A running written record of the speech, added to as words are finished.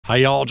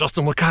Hey y'all,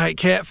 Justin with Kayak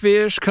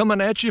Catfish coming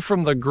at you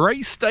from the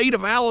great state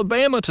of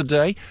Alabama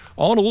today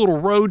on a little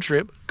road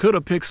trip. Could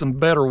have picked some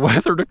better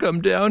weather to come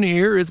down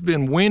here. It's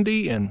been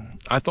windy and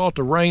I thought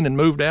the rain had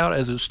moved out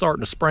as it's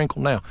starting to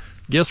sprinkle now.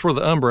 Guess where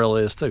the umbrella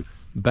is too?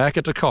 Back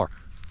at the car.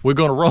 We're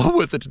going to roll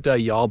with it today,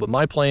 y'all, but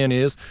my plan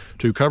is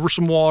to cover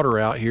some water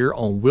out here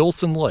on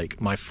Wilson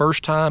Lake. My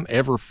first time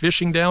ever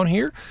fishing down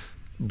here.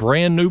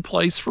 Brand new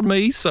place for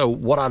me. So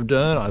what I've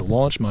done, I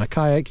launched my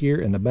kayak here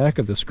in the back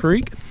of this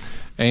creek.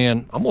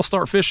 And I'm gonna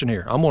start fishing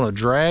here. I'm gonna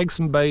drag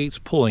some baits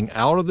pulling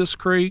out of this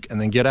creek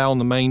and then get out on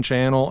the main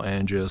channel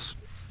and just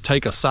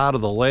take a side of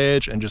the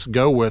ledge and just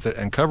go with it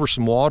and cover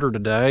some water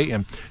today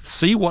and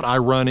see what I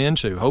run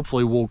into.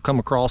 Hopefully we'll come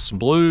across some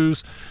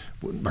blues.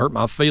 Wouldn't hurt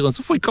my feelings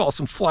if we caught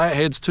some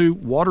flatheads too.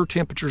 Water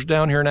temperatures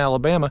down here in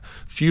Alabama,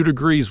 a few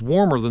degrees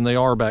warmer than they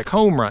are back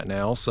home right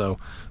now. So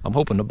I'm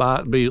hoping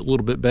to be a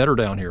little bit better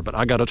down here. But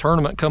I got a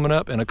tournament coming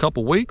up in a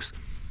couple weeks.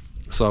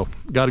 So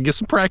got to get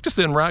some practice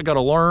in, right? Got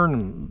to learn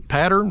and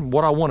pattern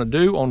what I want to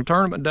do on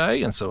tournament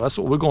day. And so that's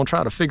what we're going to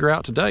try to figure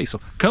out today. So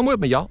come with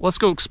me, y'all. Let's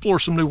go explore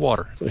some new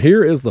water. So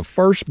here is the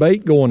first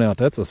bait going out.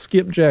 That's a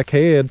skipjack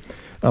head.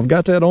 I've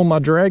got that on my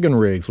dragon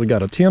rigs. We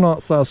got a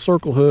 10-aught size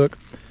circle hook,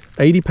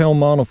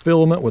 80-pound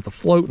monofilament with a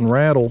float and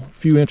rattle a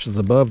few inches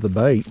above the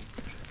bait.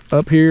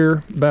 Up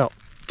here, about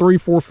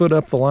 3-4 foot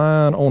up the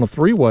line on a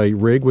 3-way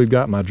rig, we've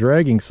got my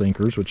dragging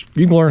sinkers, which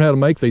you can learn how to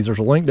make these. There's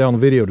a link down in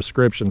the video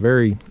description.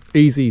 Very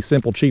easy,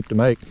 simple, cheap to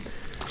make.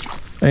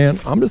 And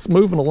I'm just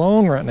moving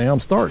along right now. I'm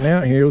starting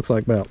out here, looks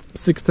like about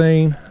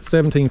 16,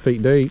 17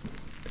 feet deep.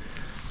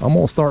 I'm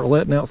gonna start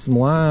letting out some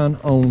line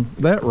on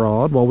that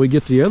rod while we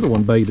get the other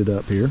one baited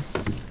up here.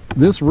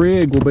 This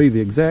rig will be the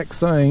exact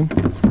same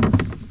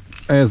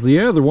as the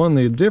other one.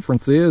 The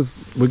difference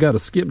is we got a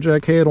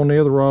skipjack head on the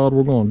other rod.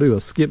 We're gonna do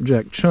a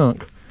skipjack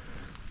chunk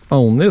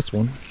on this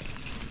one,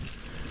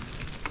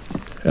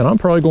 and I'm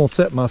probably going to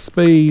set my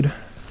speed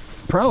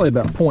probably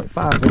about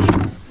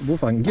 0.5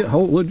 if I can get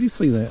hold. Look, you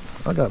see that?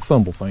 I got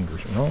fumble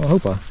fingers, you know. I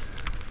hope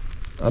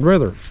I'd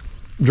rather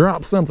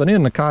drop something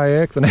in the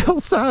kayak than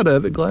outside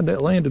of it. Glad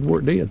that landed where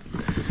it did.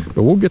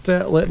 But we'll get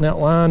that letting out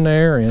line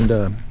there.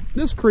 And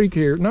this creek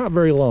here, not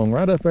very long,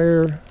 right up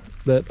there,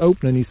 that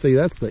opening you see,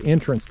 that's the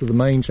entrance to the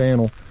main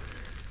channel.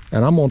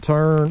 And I'm gonna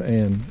turn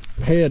and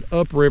head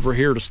upriver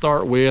here to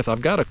start with.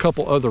 I've got a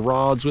couple other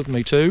rods with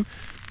me too.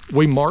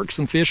 We mark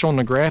some fish on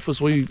the graph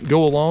as we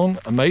go along.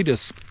 I made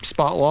this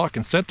spot lock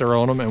and set there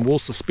on them, and we'll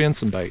suspend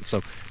some bait.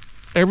 So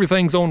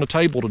everything's on the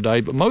table today,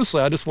 but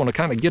mostly I just want to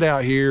kind of get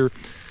out here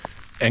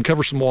and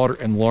cover some water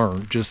and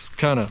learn. Just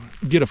kind of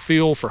get a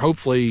feel for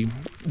hopefully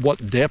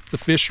what depth the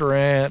fish are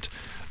at.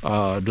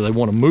 Do they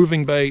want a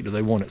moving bait? Do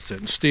they want it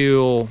sitting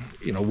still?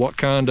 You know, what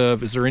kind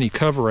of, is there any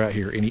cover out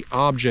here? Any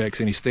objects,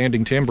 any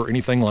standing timber,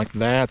 anything like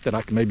that that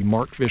I can maybe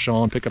mark fish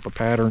on, pick up a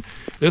pattern?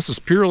 This is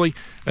purely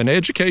an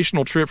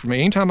educational trip for me.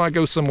 Anytime I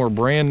go somewhere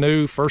brand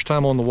new, first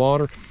time on the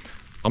water,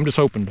 I'm just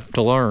hoping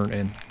to learn.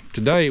 And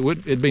today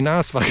it'd be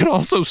nice if I could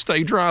also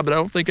stay dry, but I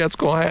don't think that's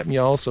gonna happen,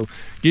 y'all. So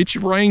get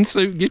your rain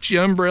suit, get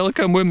your umbrella,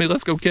 come with me.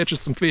 Let's go catch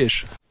us some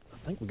fish. I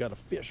think we got a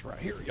fish right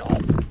here,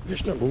 y'all.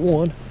 Fish number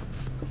one.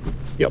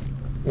 Yep.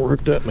 We're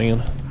hooked up,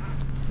 man.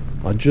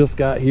 I just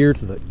got here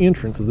to the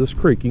entrance of this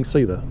creek. You can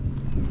see the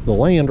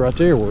land right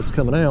there where it's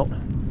coming out.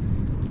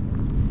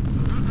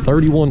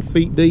 31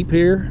 feet deep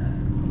here.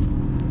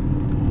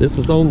 This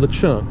is on the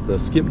chunk, the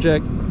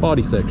skipjack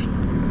body section.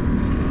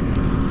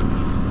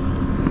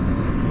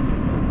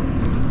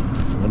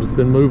 I've just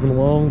been moving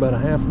along about a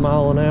half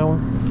mile an hour,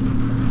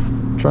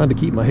 trying to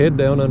keep my head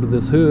down under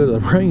this hood. The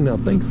rain, I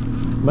think,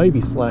 maybe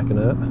slacking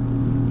up.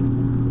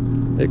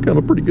 It come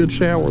a pretty good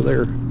shower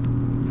there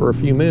for a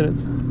few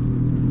minutes.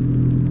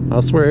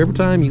 I swear, every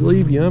time you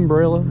leave your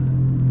umbrella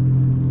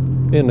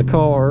in the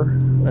car,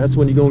 that's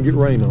when you're gonna get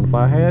rain on. If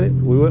I had it,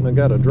 we wouldn't have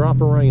got a drop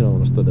of rain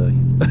on us today.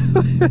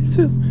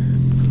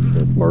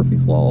 It's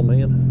Murphy's Law,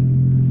 man.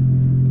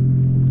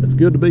 It's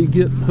good to be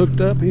getting hooked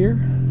up here.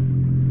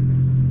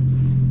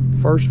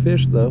 First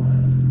fish though,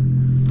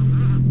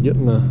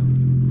 getting the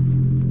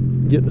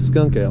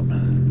skunk out.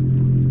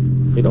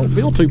 It don't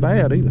feel too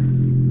bad either.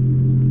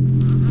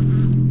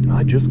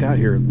 I just got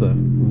here at the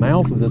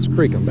mouth of this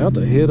creek. I'm about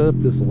to head up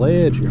this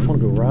ledge here. I'm gonna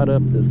go right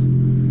up this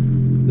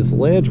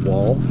ledge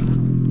wall.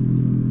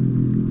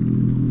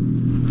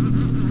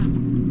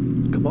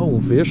 Come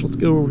on, fish, let's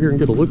go over here and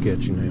get a look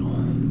at you now.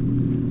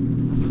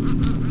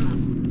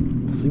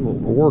 Let's see what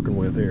we're working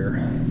with here.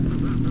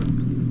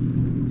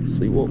 Let's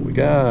see what we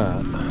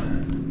got.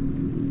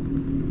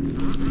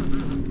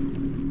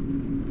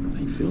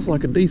 He feels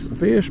like a decent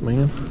fish,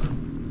 man.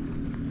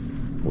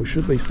 We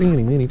should be seeing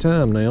him any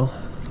time now.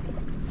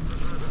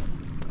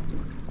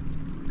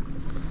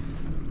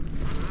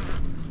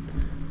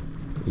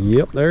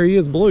 Yep, there he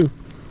is, blue.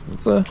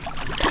 It's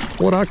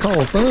what I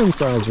call a thumb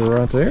sizer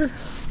right there.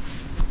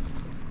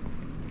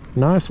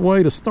 Nice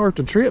way to start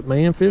the trip,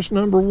 man. Fish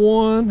number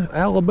one,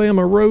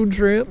 Alabama road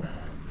trip,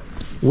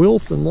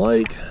 Wilson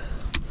Lake.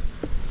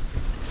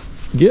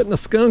 Getting a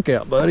skunk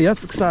out, buddy.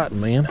 That's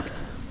exciting, man.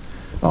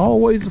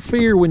 Always a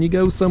fear when you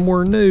go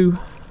somewhere new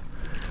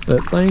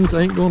that things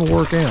ain't gonna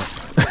work out.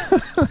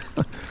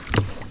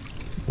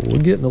 We're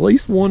getting at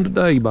least one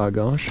today, by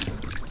gosh.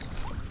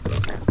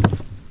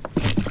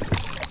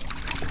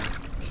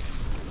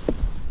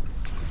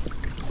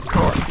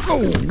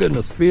 Oh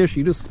goodness, fish,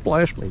 you just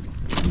splashed me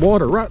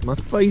water right in my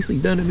face. He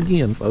done it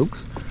again,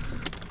 folks.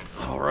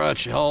 All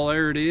right, y'all,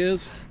 there it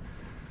is.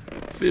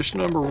 Fish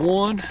number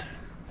one.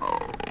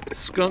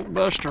 Skunk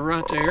buster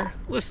right there.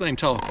 Listen, ain't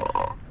talking.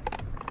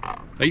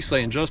 He's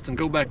saying, Justin,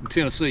 go back to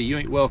Tennessee. You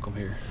ain't welcome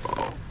here.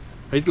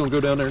 He's gonna go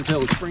down there and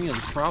tell his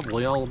friends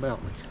probably all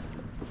about me.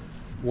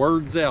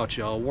 Words out,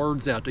 y'all,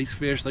 words out. These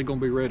fish, they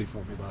gonna be ready for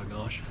me, by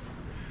gosh.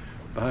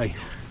 But hey,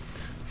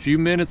 a few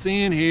minutes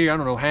in here, I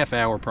don't know, half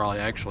hour probably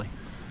actually.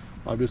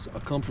 I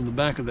come from the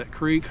back of that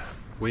creek,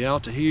 way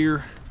out to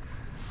here.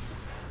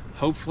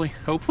 Hopefully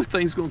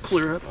things gonna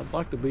clear up. I'd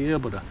like to be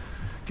able to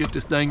get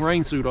this dang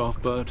rain suit off,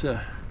 but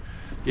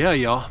yeah,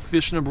 y'all,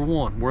 fish number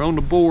one. We're on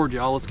the board,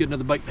 y'all. Let's get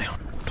another bait down.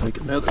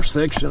 Take another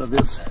section of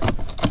this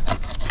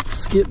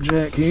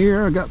skipjack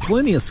here. I got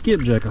plenty of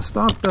skipjack. I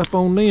stocked up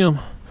on them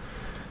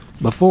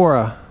before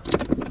I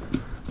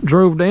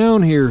drove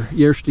down here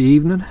yesterday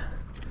evening,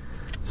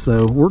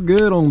 so we're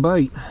good on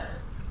bait.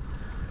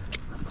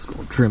 I'm just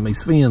gonna trim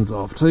these fins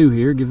off too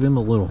here, give them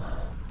a little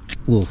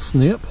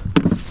snip.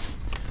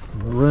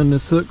 We'll run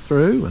this hook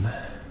through and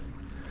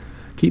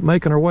keep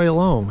making our way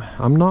along.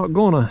 I'm not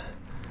gonna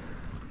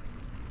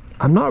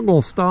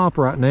stop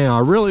right now.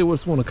 I really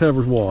just want to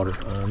cover water.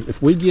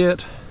 If we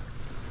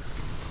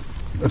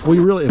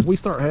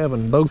start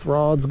having both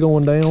rods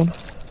going down,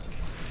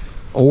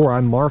 or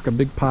I mark a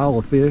big pile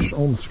of fish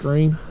on the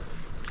screen,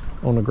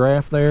 on the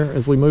graph there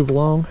as we move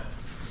along,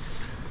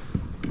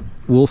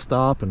 we'll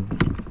stop and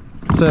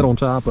set on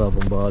top of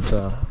them. But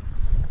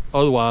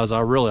otherwise,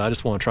 I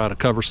just want to try to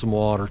cover some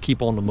water,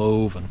 keep on the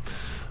move, and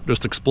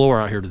just explore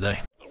out here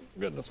today.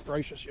 Goodness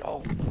gracious,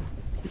 y'all.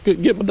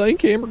 Couldn't get my dang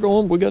camera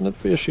going. We got another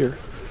fish here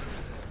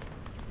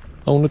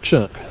on the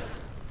chunk.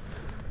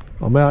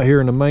 I'm out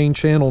here in the main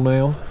channel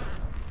now,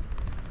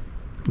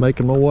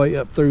 making my way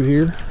up through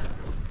here.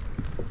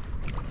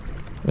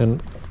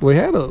 And we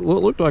had what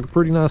looked like a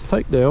pretty nice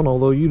takedown,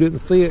 although you didn't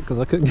see it because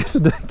I couldn't get to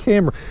the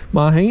camera.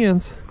 My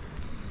hands,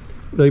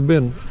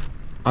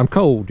 I'm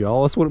cold,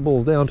 y'all. That's what it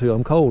boils down to.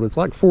 I'm cold. It's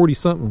like 40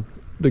 something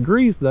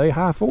degrees today,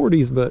 high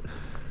 40s, but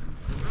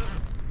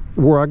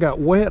where I got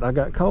wet, I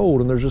got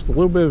cold, and there's just a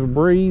little bit of a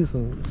breeze,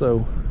 and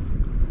so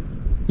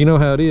you know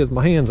how it is.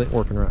 My hands ain't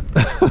working right.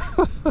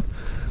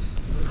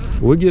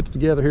 We'll get it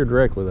together here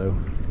directly though.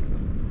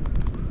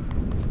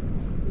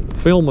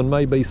 Filming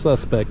may be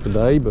suspect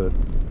today, but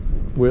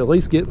we're at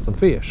least getting some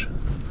fish.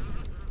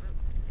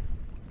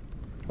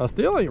 I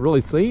still ain't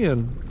really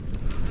seeing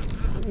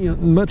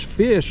much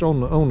fish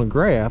on the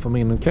graph. I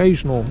mean, an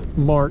occasional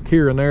mark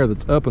here and there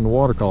that's up in the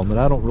water column that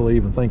I don't really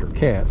even think are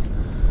cats.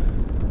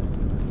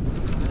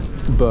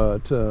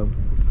 But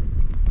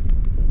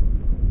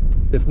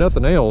if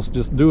nothing else,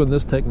 just doing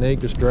this technique,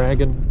 just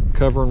dragging,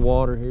 covering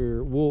water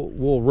here,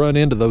 we'll run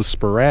into those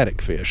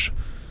sporadic fish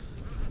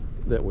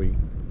that we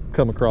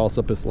come across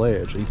up this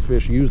ledge. These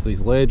fish use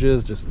these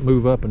ledges, just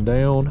move up and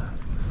down,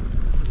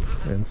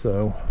 and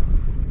so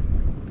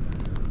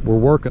we're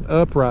working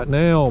up right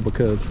now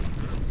because,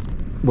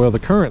 well, the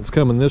current's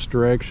coming this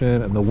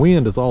direction and the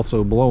wind is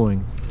also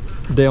blowing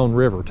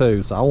downriver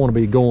too, so I want to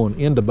be going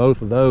into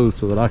both of those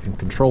so that I can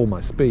control my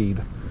speed.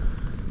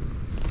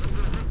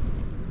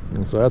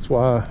 And so that's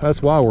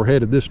why we're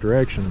headed this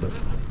direction. But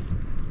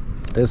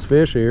this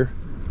fish here,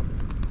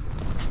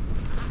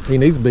 he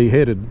needs to be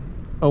headed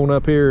on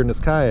up here in this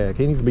kayak.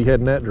 He needs to be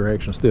heading that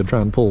direction instead of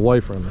trying to pull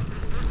away from me.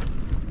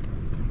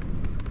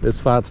 This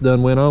fight's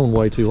done went on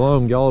way too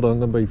long. Y'all done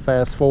gonna be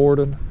fast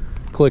forwarding,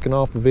 clicking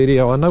off the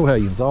video. I know how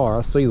yous are.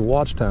 I see the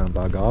watch time,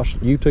 by gosh.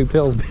 YouTube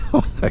tells me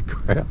all that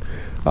crap.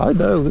 I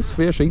know this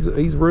fish,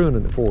 he's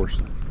ruining it for us.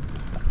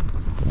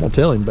 I'm gonna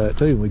tell him about it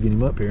too when we get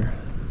him up here.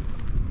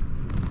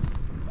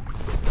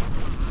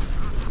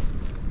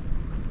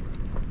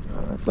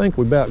 I think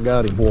we about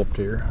got him whooped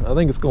here. I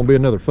think it's gonna be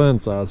another fun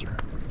sizer.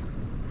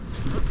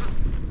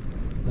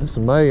 This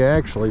may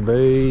actually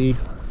be,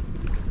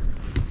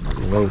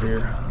 over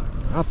here,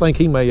 I think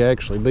he may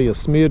actually be a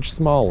smidge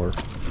smaller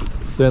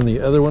than the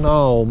other one.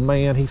 Oh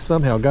man, he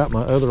somehow got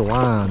my other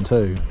line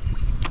too.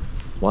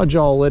 Why'd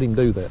y'all let him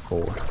do that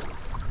for?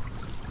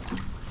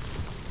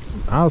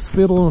 I was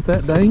fiddling with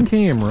that dang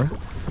camera,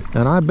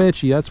 and I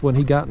bet you that's when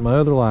he got my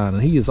other line,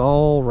 and he is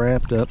all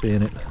wrapped up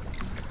in it.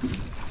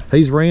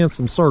 He's ran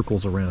some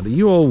circles around it.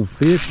 You old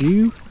fish,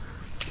 you.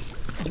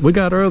 We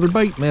got our other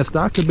bait messed.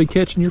 I could be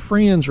catching your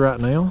friends right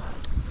now.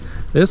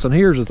 This one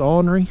here's as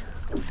ornery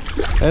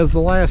as the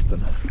last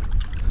one.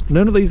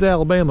 None of these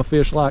Alabama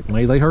fish like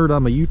me. They heard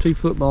I'm a UT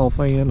football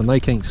fan and they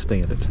can't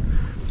stand it.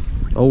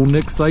 Old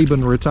Nick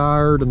Saban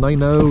retired and they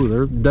know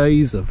their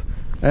days of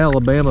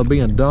Alabama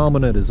being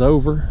dominant is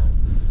over.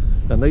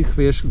 And these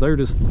fish, they're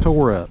just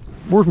tore up.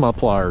 Where's my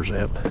pliers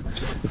at?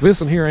 If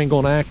this one here ain't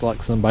gonna act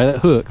like somebody,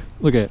 that hook,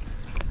 look at it.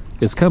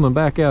 It's coming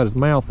back out his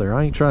mouth there.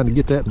 I ain't trying to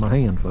get that in my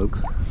hand,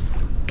 folks.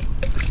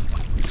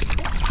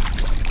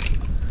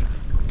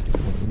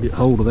 get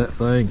hold of that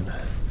thing and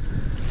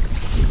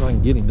see if I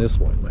can get him this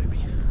way maybe.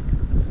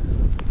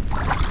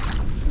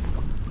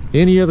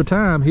 Any other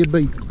time he'd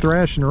be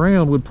thrashing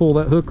around, we'd pull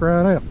that hook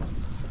right out.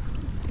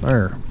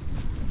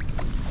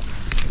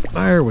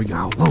 There we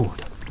go. Whoa.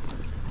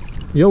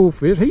 The old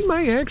fish, he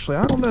may actually,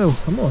 I don't know.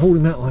 I'm gonna hold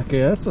him out like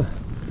that.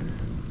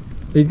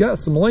 He's got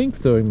some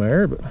length to him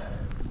there, but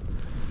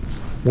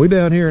we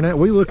down here and that,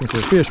 we looking for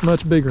a fish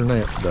much bigger than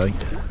that today.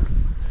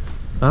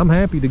 I'm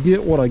happy to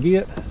get what I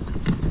get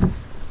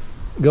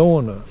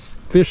going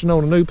fishing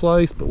on a new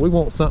place, but we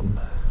want something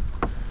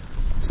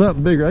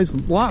bigger. There's a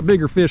lot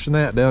bigger fish than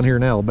that down here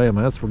in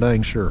Alabama, that's for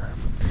dang sure.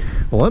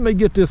 Well, let me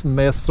get this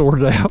mess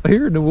sorted out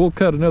here and then we'll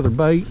cut another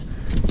bait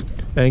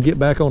and get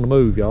back on the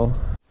move, y'all.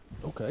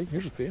 Okay,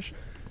 here's a fish.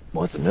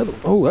 Well, that's another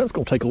one. Oh, that's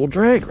gonna take a little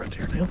drag right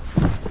there now.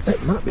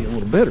 That might be a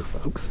little better,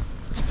 folks.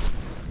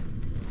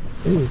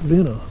 It has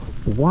been a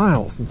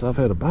while since I've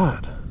had a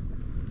bite.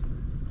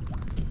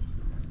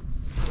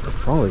 I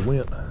probably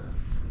went,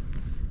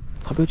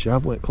 I bet you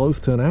I've went close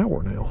to an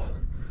hour now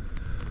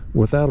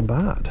without a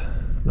bite,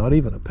 not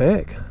even a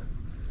peck.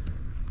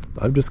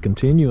 I'm just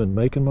continuing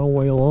making my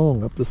way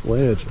along up this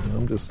ledge and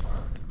I'm just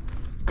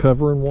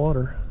covering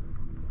water.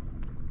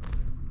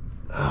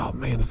 Oh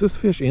man, is this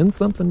fish in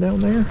something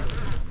down there?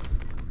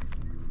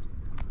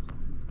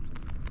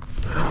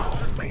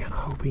 Oh man, I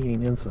hope he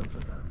ain't in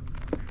something.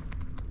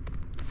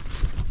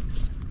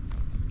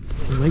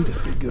 It may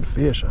just be a good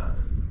fish.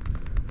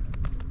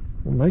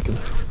 We're making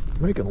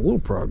a little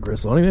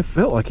progress on him. It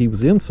felt like he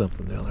was in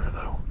something down there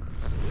though.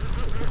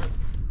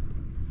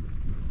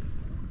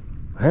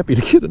 Happy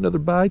to get another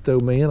bite though,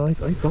 man. I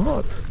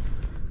thought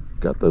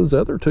got those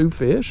other two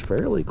fish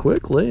fairly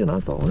quickly and I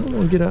thought, well, I'm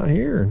gonna get out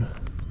here and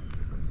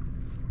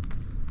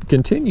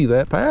continue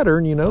that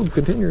pattern, you know,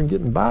 continuing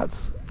getting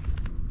bites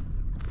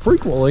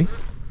frequently.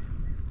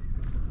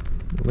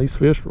 And these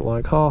fish were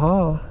like, ha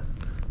ha.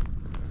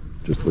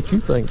 Just what you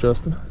think,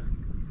 Justin.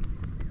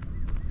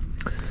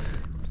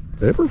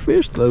 Every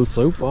fish though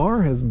so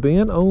far has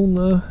been on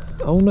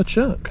the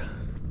chunk.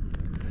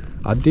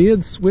 I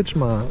did switch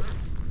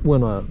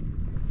when I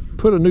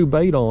put a new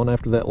bait on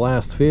after that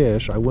last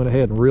fish, I went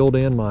ahead and reeled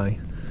in my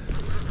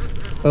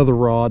other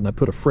rod and I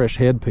put a fresh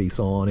headpiece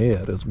on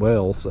it as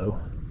well, so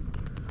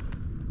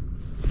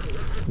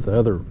the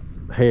other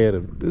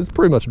head is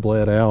pretty much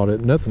bled out.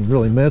 Nothing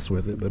really messed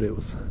with it, but it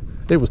was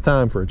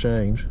time for a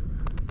change.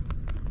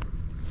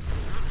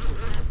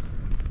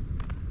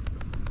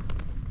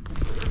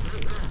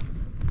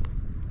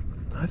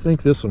 I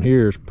think this one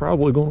here is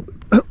probably going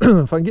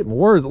to, if I can get my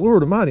words,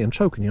 Lord Almighty, I'm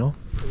choking, y'all.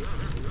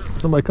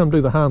 Somebody come do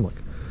the Heimlich.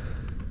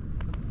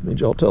 Need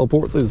y'all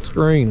teleport through the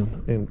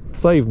screen and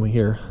save me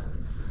here.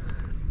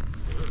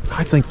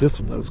 I think this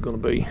one though is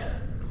going to be a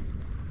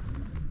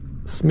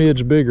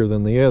smidge bigger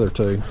than the other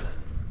two.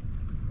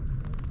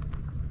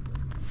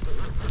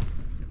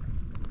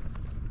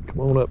 Come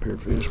on up here,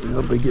 fish.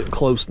 We'll be getting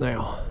close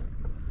now.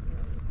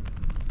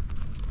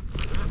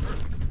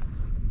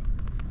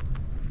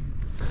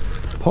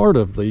 Part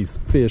of these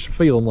fish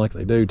feeling like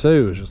they do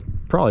too is just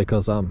probably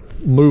because I'm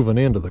moving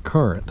into the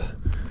current.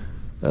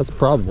 That's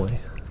probably,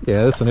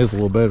 yeah, this one is a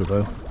little better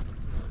though.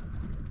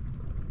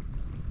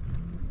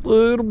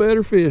 Little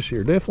better fish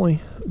here. Definitely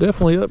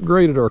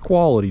upgraded our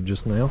quality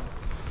just now.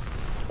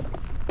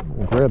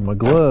 I'll grab my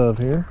glove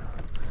here.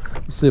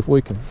 See if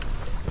we can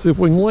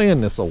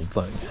land this old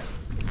thing.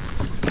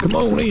 Come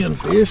on in,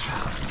 fish.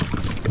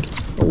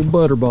 Old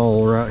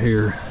butterball right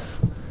here.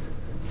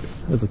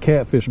 There's a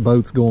catfish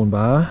boat's going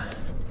by.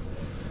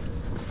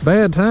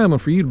 Bad timing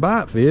for you to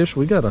bite fish.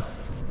 We gotta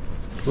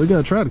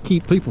try to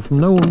keep people from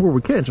knowing where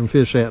we're catching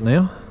fish at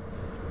now.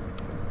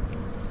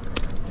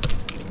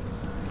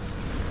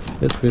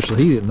 This fish,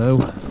 he didn't know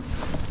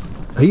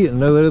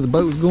that other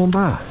boat was going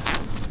by.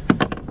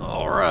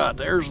 All right,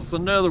 there's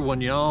another one,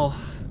 y'all.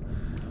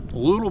 A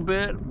little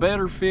bit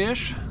better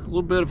fish, a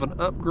little bit of an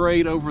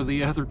upgrade over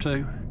the other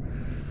two.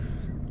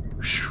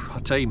 Whew, I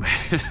tell you, man,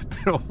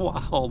 it's been a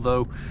while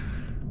though.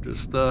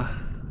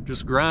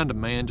 Just grinding,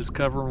 man, just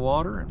covering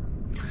water.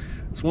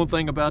 It's one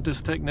thing about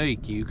this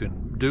technique, you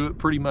can do it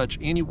pretty much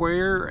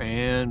anywhere,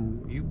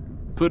 and you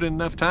put in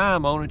enough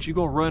time on it, you're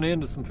gonna run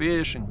into some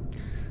fish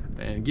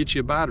and get you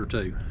a bite or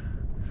two.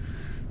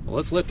 Well,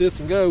 let's let this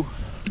one go.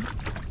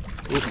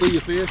 We'll see you,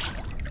 fish.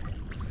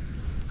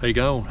 How you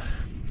going?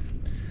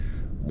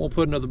 We'll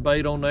put another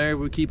bait on there.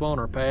 We'll keep on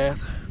our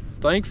path.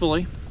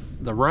 Thankfully,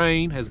 the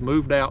rain has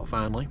moved out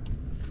finally,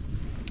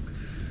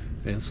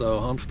 and so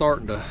I'm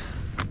starting to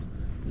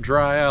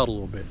dry out a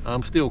little bit.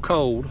 I'm still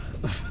cold,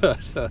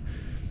 but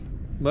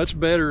much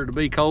better to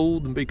be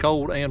cold than be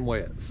cold and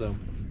wet. So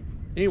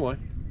anyway,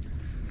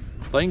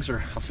 I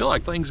feel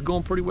like things are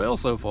going pretty well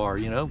so far,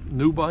 you know.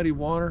 New body of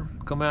water,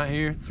 come out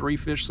here, 3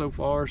 fish so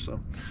far,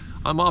 so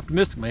I'm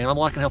optimistic, man. I'm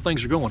liking how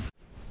things are going.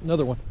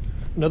 Another one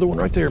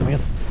right there,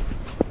 man.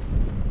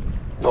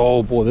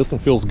 Oh boy, this one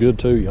feels good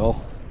too,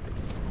 y'all.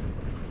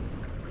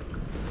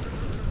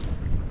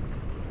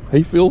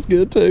 He feels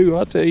good too,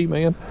 I tell you,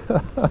 man.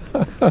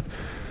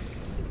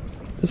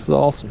 This is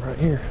awesome right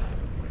here.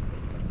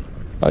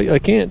 I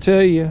can't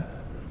tell you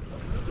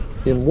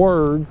in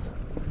words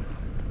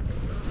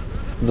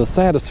the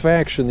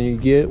satisfaction that you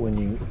get when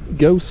you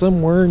go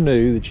somewhere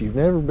new that you've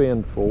never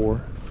been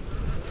before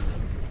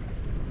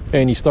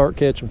and you start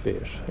catching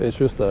fish. It's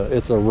just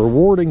it's a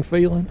rewarding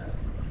feeling.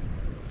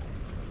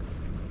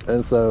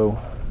 And so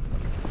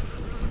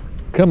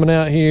coming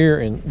out here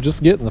and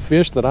just getting the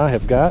fish that I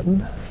have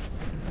gotten,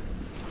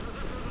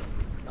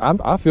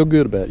 I feel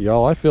good about it,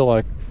 y'all. I feel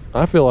like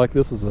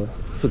this is a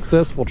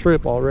successful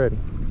trip already.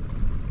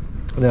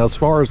 Now, as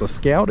far as a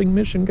scouting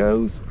mission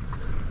goes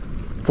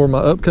for my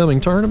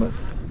upcoming tournament,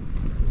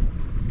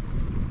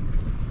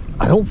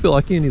 I don't feel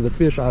like any of the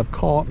fish I've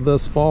caught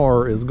thus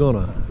far is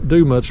gonna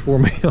do much for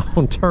me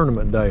on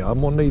tournament day.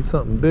 I'm gonna need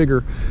something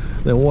bigger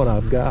than what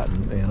I've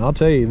gotten. And I'll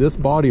tell you, this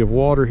body of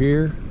water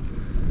here,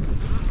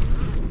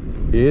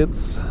 it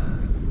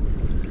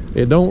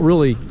don't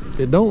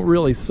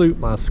really suit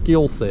my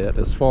skill set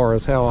as far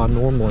as how I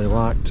normally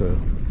like to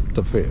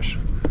fish.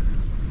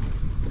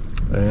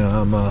 And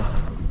I'm a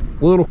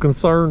little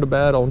concerned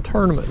about on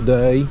tournament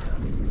day,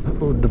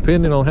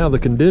 depending on how the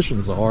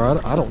conditions are.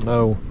 I don't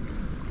know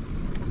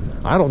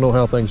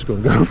how things are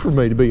going to go for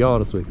me, to be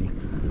honest with you.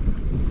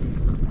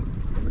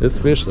 This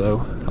fish,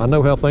 though, I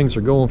know how things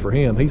are going for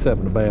him. He's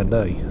having a bad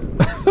day.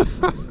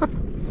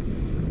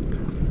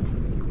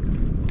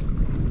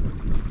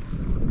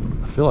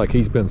 I feel like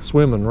he's been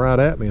swimming right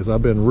at me as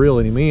I've been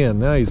reeling him in.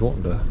 Now he's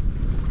wanting to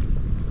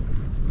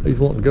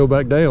go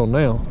back down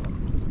now.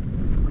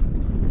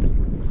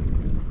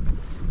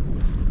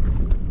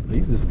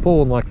 He's just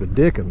pulling like the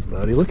dickens,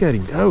 buddy. Look at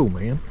him go,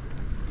 man.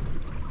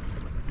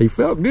 He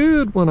felt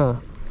good when I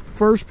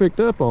first picked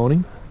up on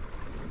him.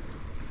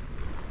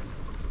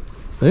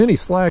 Then he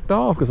slacked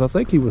off because I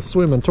think he was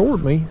swimming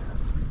toward me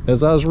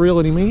as I was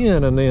reeling him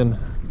in, and then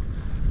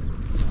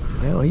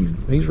now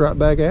he's right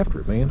back after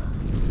it, man.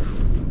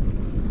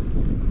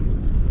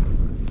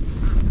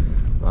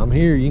 I'm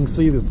here. You can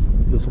see this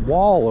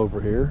wall over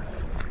here.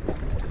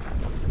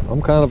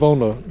 I'm kind of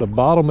on the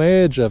bottom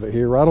edge of it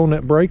here, right on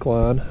that break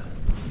line.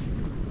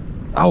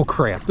 Oh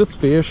crap, this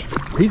fish,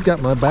 he's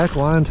got my back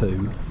line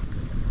too.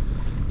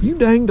 You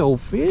danged old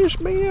fish,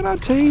 man. I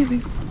tell you,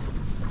 these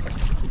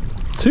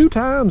 2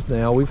 times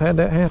now we've had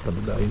that happen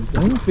today.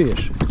 Dang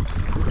fish.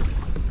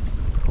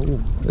 Oh,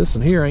 this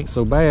one here ain't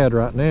so bad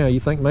right now. You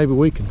think maybe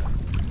we can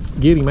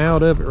get him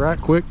out of it right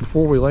quick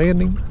before we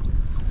land him?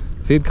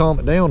 If he'd calm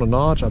it down a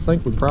notch, I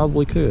think we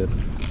probably could.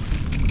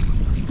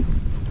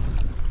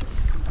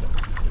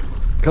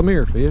 Come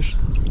here, fish.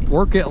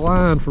 Work that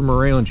line from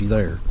around you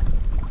there.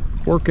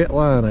 Work that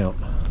line out.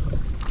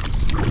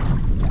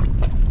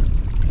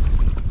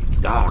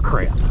 Oh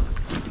crap.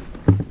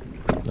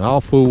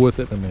 I'll fool with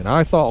it in a minute.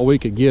 I thought we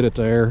could get it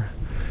there.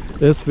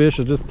 This fish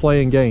is just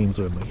playing games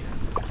with me.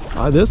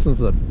 This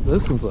one's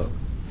a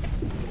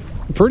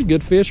pretty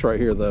good fish right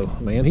here though,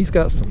 man. He's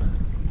got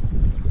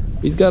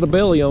a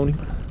belly on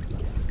him.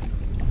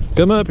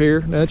 Come up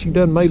here now that you've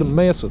done made a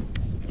mess with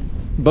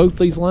both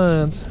these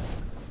lines.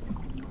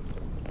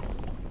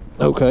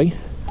 Okay.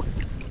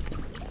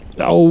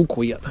 Oh,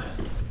 quit.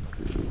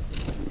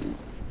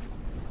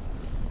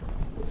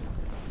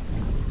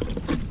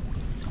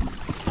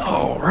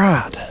 All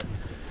right.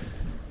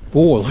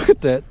 Boy, look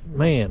at that,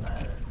 man.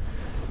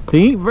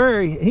 He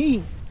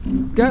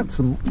got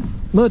some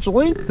much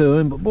length to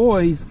him, but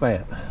boy, he's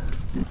fat.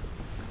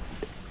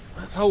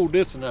 Let's hold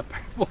this one up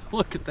here. Boy,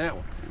 look at that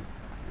one.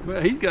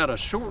 Well, he's got a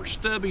short,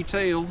 stubby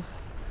tail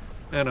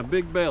and a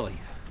big belly.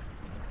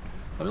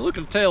 I mean, look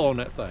at the tail on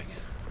that thing.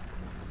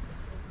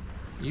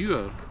 You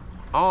a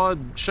odd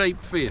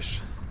shaped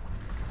fish.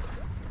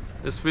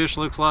 This fish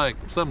looks like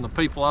some of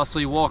the people I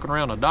see walking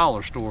around a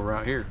dollar store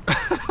right here.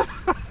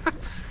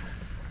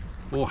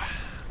 Boy,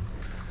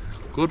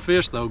 good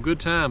fish though, good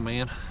time,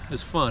 man.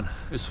 It's fun.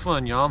 It's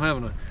fun,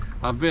 y'all.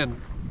 I've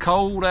been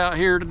cold out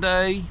here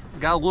today.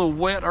 Got a little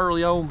wet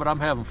early on, but I'm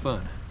having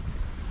fun.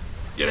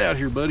 Get out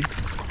here, buddy.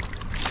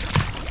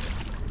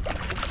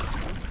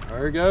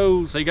 There he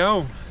goes. He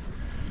gone.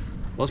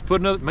 Let's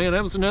put another, man,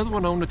 that was another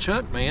one on the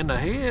chunk, man. The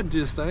head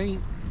just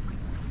ain't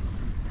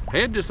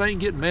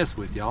getting messed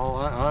with,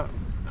 y'all.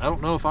 I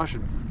don't know if I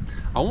should.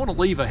 I want to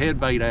leave a head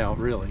bait out,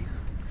 really,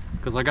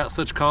 because I got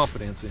such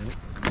confidence in it.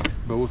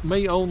 But with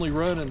me only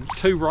running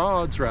 2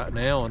 rods right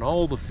now and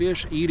all the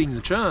fish eating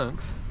the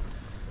chunks,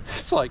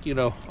 it's like, you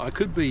know, I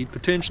could be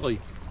potentially,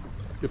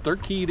 if they're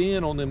keyed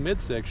in on them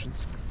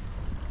midsections,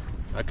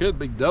 I could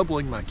be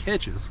doubling my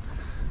catches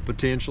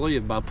potentially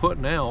by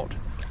putting out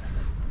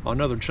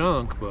another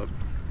chunk. But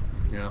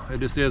you know, it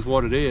just is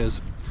what it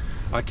is.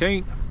 I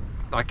can't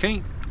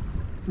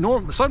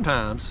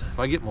sometimes if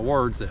I get my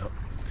words out,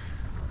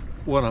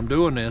 when I'm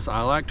doing this,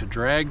 I like to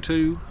drag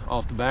 2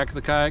 off the back of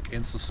the kayak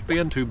and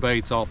suspend 2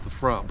 baits off the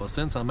front. But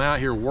since I'm out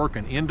here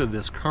working into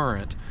this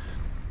current,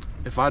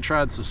 if I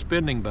tried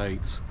suspending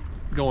baits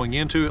going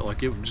into it,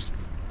 like it would just,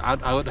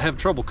 I would have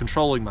trouble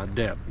controlling my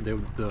depth.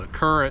 The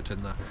current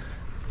and the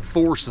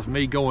force of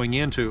me going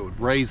into it would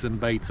raise them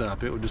baits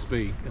up. It would just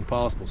be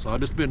impossible. So I've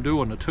just been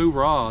doing the 2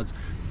 rods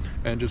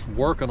and just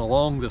working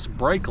along this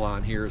brake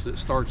line here as it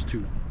starts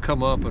to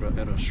come up at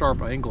a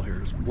sharp angle here.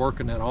 Just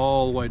working that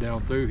all the way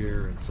down through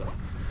here. And so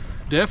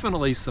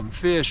definitely some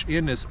fish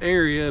in this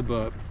area,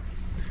 but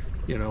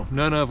you know,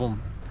 none of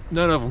them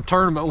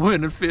tournament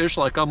winning fish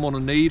like I'm gonna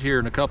need here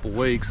in a couple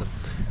weeks. And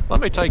let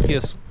me take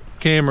this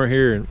camera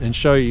here and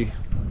show you,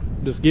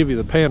 just give you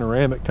the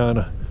panoramic kind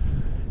of.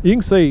 You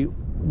can see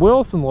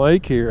Wilson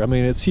Lake here. I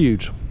mean, it's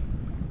huge.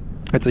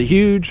 It's a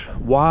huge,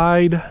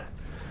 wide,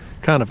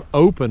 kind of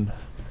open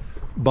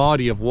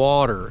body of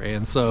water.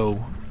 And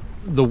so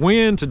the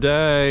wind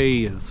today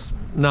is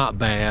not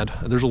bad.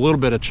 There's a little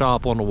bit of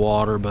chop on the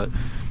water, but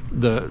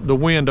the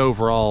wind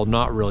overall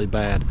not really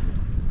bad.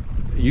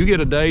 You get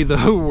a day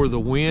though where the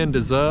wind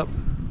is up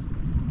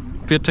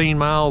 15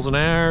 miles an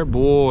hour,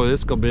 boy,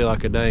 it's gonna be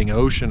like a dang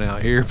ocean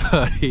out here,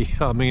 buddy.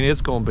 I mean,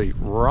 it's gonna be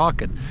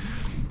rocking.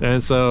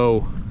 And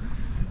so,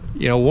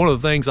 you know, one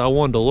of the things I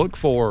wanted to look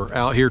for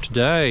out here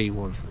today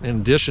was,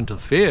 in addition to the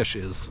fish,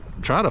 is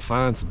try to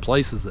find some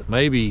places that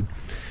maybe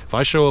if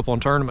I show up on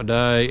tournament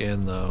day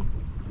and the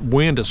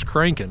wind is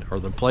cranking, or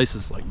the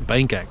places like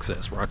bank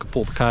access where I could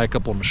pull the kayak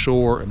up on the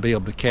shore and be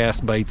able to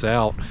cast baits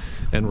out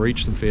and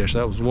reach some fish.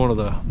 That was one of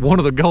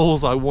the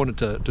goals I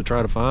wanted to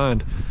try to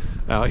find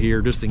out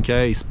here, just in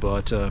case.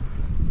 But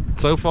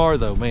so far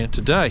though, man,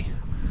 today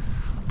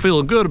I'm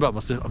feeling good about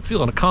myself. I'm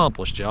feeling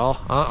accomplished, y'all.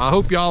 I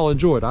hope y'all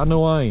enjoyed. I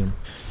know I am.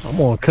 I'm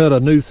gonna cut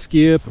a new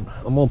skip, and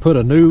I'm gonna put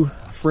a new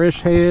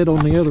fresh head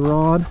on the other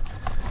rod.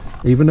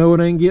 Even though it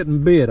ain't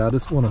getting bit, I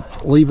just want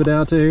to leave it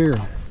out there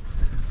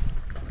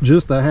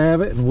just to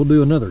have it, and we'll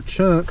do another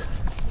chunk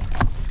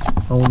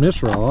on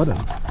this rod and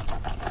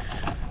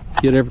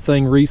get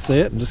everything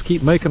reset and just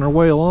keep making our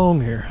way along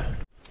here.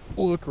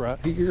 Look right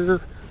here,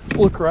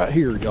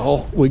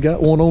 y'all. We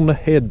got one on the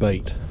head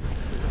bait.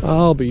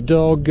 I'll be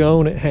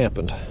doggone, it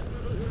happened.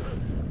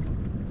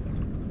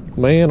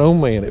 Man, oh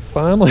man, it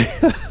finally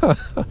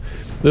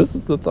this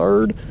is the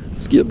third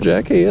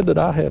skipjack head that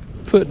I have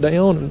put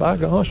down, and by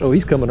gosh, oh,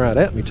 he's coming right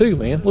at me too,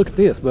 man. Look at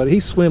this, buddy.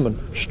 He's swimming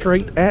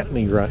straight at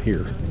me right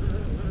here.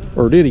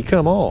 Or did he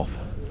come off?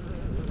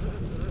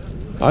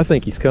 I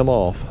think he's come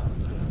off.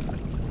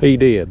 He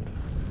did.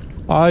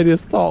 I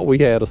just thought we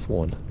had us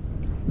one.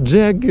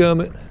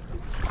 Dadgummit.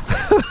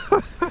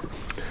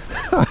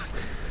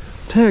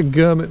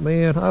 Dadgummit,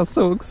 man. I was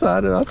so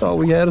excited. I thought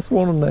we had us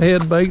one on the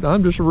head bait.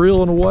 I'm just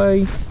reeling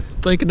away,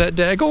 thinking that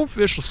daggone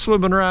fish was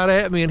swimming right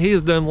at me, and he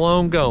is done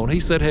long gone. He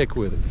said heck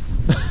with it.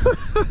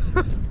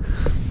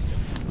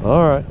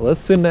 All right, let's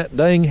send that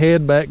dang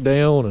head back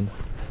down and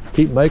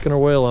keep making our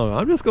way along.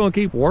 I'm just gonna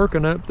keep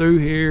working up through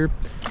here.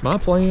 My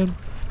plan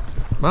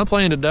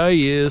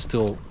today is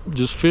to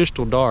just fish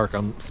till dark.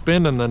 I'm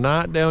spending the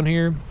night down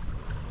here,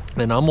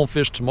 and I'm gonna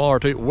fish tomorrow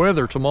too.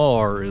 Weather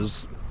tomorrow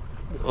is,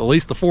 at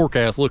least the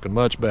forecast, looking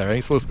much better.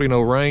 Ain't supposed to be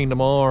no rain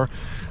tomorrow.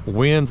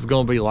 Wind's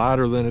gonna be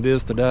lighter than it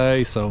is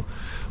today, so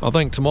I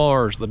think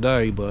tomorrow's the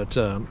day. But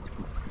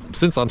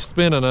since I'm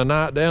spending a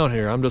night down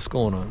here, I'm just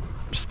gonna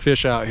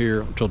fish out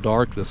here until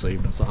dark this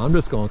evening. So I'm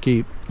just gonna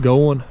keep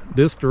going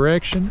this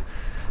direction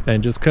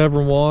and just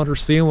covering water,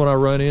 seeing what I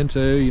run into.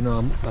 You know,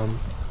 I'm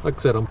like I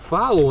said, I'm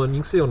following,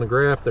 you can see on the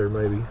graph there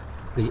maybe,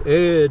 the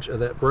edge of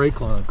that brake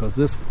line, because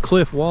this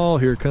cliff wall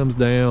here comes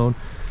down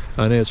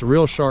and it's a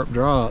real sharp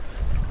drop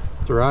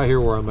to right here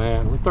where I'm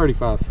at. We're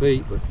 35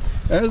 feet, but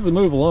as I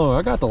move along,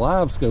 I got the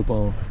live scope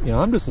on. You know,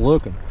 I'm just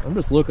looking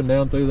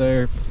down through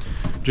there,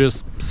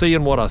 just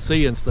seeing what I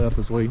see and stuff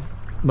as we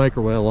make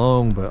our way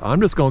along. But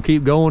I'm just gonna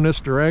keep going this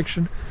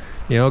direction.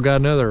 You know, got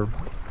another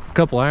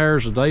couple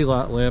hours of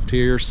daylight left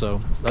here,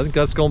 so I think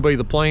that's gonna be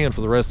the plan for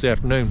the rest of the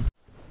afternoon.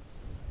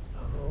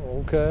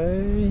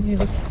 Okay,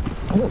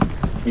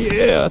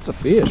 yeah, that's a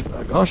fish.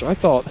 My gosh, I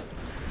thought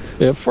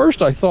at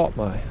first I thought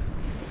my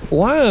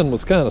line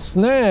was kind of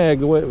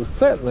snagged the way it was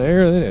sitting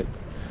there, and then it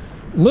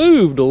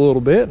moved a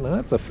little bit, and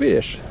that's a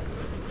fish.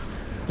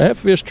 That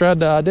fish tried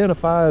to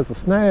identify as a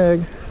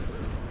snag.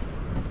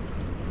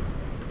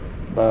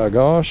 By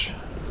gosh,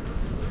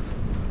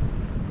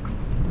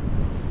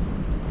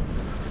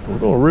 we're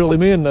gonna reel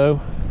him in though.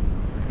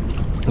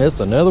 That's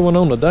another one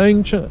on the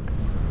dang chunk.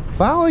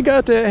 Finally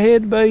got that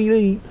head bait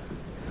eat,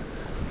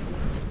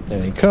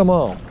 and he come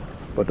off.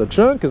 But the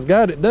chunk has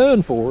got it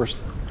done for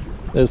us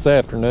this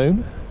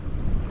afternoon.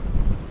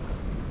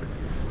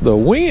 The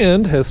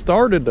wind has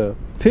started to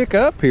pick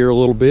up here a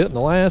little bit in the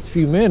last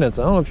few minutes.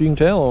 I don't know if you can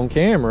tell on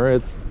camera.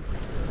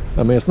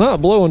 I mean, it's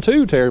not blowing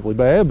too terribly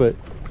bad, but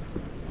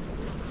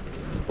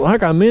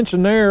like I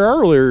mentioned there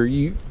earlier,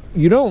 you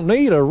don't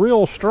need a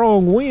real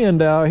strong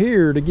wind out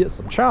here to get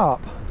some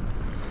chop.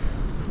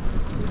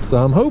 So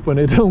I'm hoping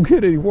it don't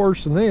get any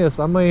worse than this.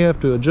 I may have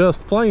to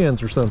adjust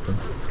plans or something.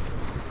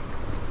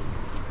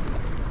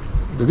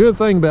 The good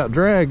thing about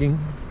dragging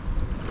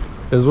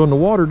is when the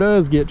water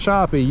does get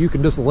choppy, you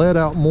can just let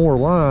out more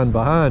line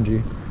behind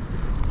you,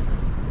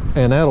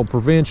 and that'll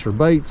prevent your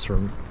baits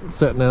from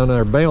sitting down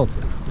there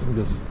bouncing. You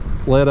just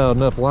let out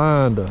enough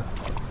line to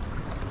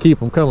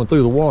keep them coming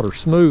through the water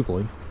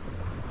smoothly.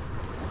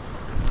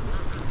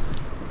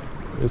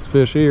 This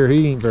fish here,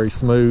 he ain't very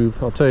smooth,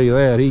 I'll tell you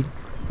that.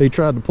 he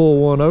tried to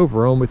pull one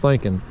over on me,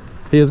 thinking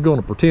he was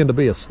going to pretend to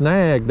be a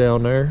snag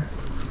down there.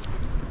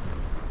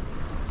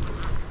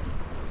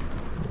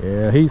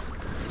 Yeah, he's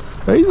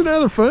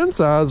another fun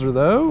sizer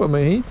though. I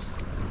mean, he's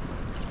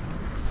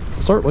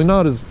certainly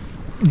not as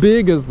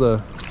big as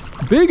the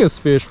biggest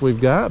fish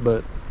we've got,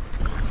 but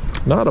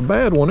not a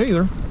bad one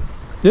either.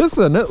 This is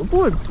another,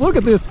 boy, look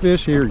at this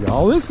fish here,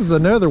 y'all. This is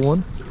another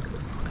one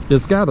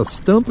that's got a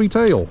stumpy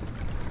tail.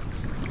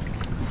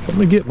 Let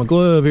me get my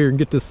glove here and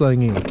get this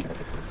thing in.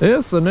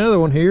 This is another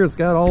one here. It's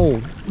got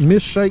all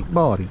misshaped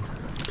body.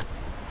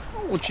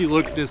 I want you to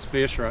look at this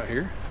fish right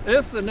here.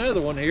 This is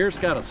another one here. It's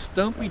got a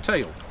stumpy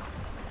tail.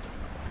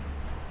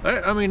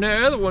 I mean,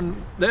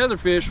 the other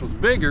fish was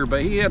bigger,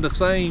 but he had the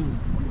same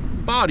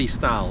body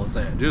style as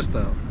that. Just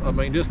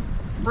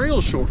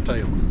real short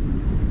tail.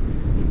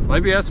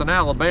 Maybe that's an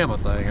Alabama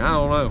thing. I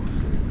don't know.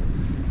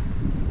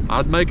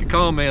 I'd make a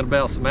comment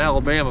about some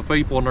Alabama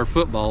people and their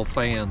football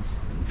fans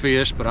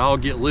fish, but I'll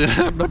get lit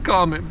up in the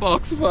comment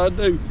box if I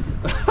do.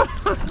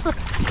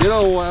 Get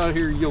over out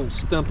here, you old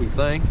stumpy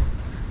thing.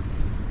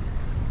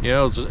 You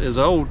know, as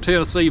an old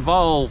Tennessee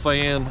Vol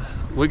fan,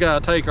 we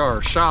gotta take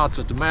our shots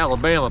at the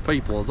Alabama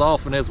people as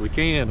often as we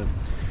can, and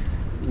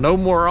no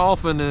more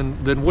often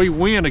than we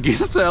win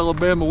against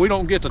Alabama. We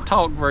don't get to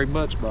talk very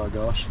much, by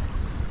gosh.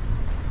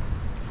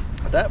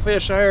 That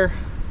fish there,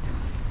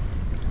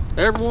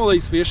 every one of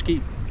these fish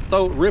keep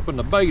ripping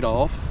the bait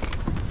off,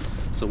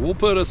 so we'll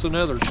put us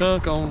another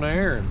chunk on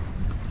there and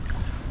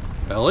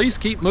at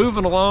least keep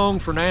moving along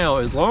for now.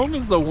 As long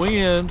as the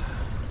wind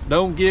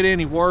don't get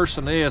any worse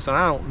than this, and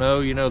I don't know,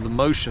 you know, the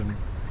motion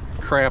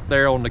crap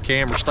there on the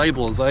camera,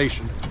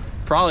 stabilization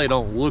probably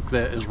don't look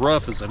that as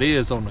rough as it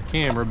is on the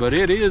camera, but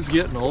it is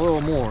getting a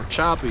little more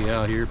choppy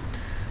out here.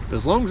 But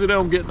as long as it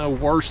don't get no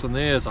worse than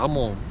this, I'm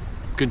gonna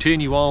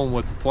continue on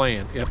with the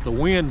plan. If the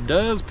wind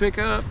does pick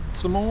up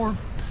some more,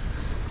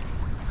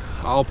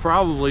 I'll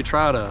probably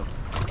try to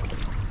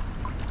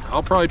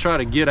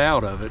get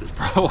out of it. It's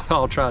probably what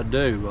I'll try to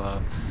do.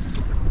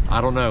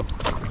 I don't know.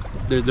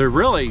 They're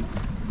really,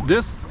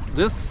 this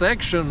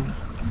section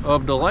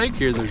of the lake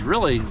here,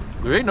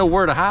 there ain't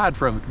nowhere to hide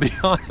from it, to be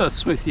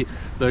honest with you.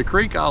 The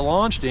creek I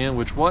launched in,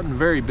 which wasn't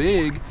very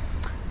big,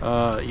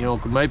 you know,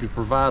 could maybe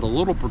provide a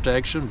little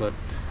protection, but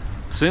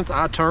since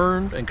I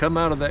turned and come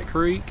out of that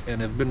creek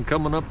and have been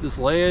coming up this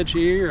ledge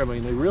here, I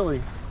mean,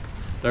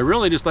 there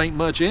really just ain't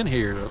much in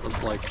here,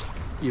 like,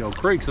 you know,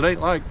 creeks. It ain't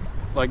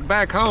like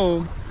back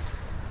home.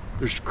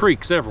 There's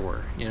creeks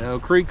everywhere, you know,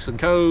 creeks and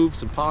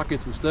coves and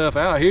pockets and stuff.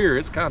 Out here,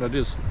 it's kind of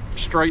just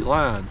straight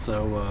line.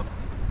 So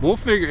we'll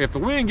figure, if the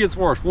wind gets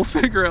worse, we'll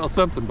figure out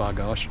something, by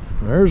gosh.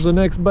 There's the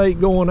next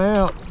bait going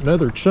out,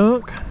 another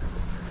chunk.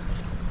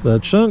 The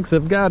chunks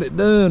have got it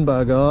done,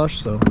 by gosh.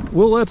 So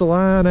we'll let the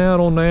line out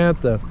on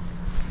that.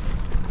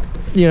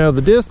 You know,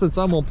 the distance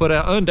I'm gonna put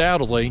out,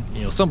 undoubtedly,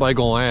 you know, somebody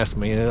gonna ask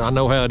me, and I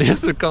know how it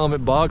is in the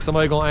comment box,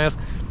 somebody gonna ask,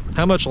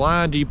 how much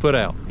line do you put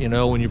out? You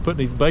know, when you're putting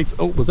these baits.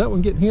 Oh, was that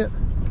one getting hit?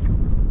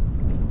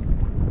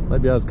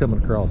 Maybe I was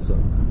coming across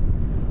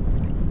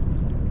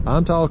something.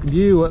 I'm talking to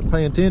you, wasn't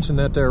paying attention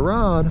at their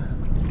rod.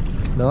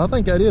 No, I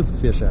think that is a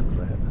fish after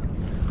that.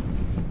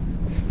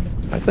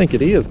 I think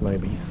it is,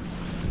 maybe.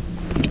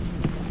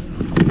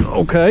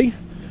 Okay,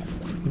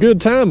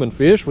 good timing,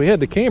 fish. We had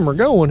the camera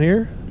going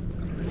here.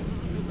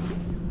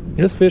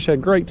 This fish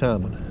had great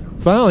timing.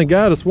 Finally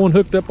got us one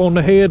hooked up on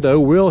the head though.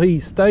 Will he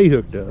stay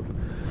hooked up?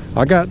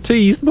 I got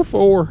teased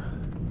before.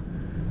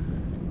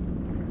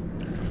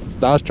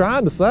 I was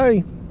trying to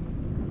say,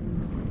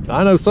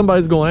 I know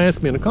somebody's gonna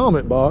ask me in the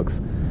comment box,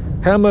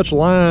 how much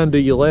line do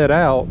you let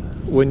out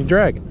when you're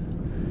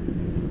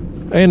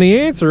dragging? And the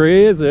answer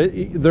is,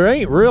 there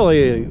ain't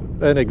really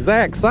an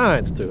exact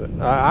science to it.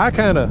 I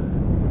kind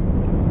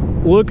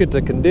of look at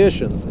the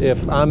conditions.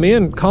 If I'm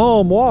in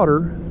calm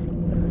water,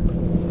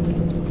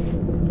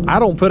 I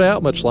don't put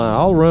out much line.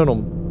 I'll run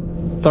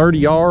them 30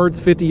 yards,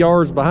 50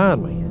 yards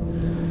behind me.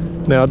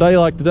 Now, a day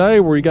like today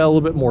where you got a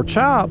little bit more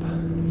chop,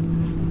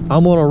 I'm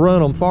gonna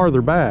run them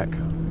farther back.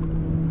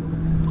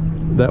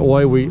 That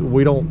way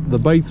we don't, the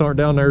baits aren't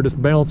down there just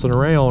bouncing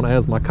around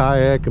as my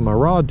kayak and my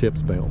rod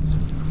tips bounce.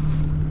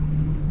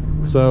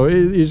 So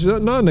it's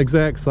not an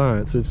exact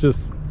science. It's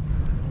just,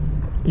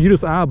 you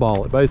just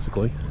eyeball it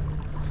basically.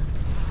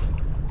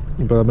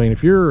 But I mean,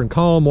 if you're in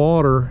calm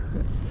water,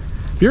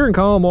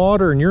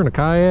 and you're in a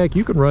kayak,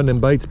 you can run them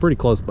baits pretty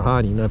close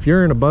behind you. Now, if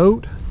you're in a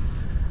boat,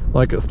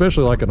 like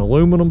especially like an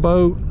aluminum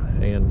boat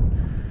and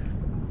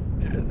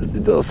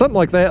something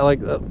like that, like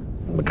the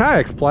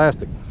kayak's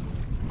plastic.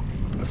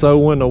 So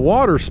when the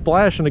water's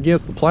splashing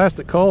against the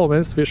plastic hull, man,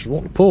 this fish is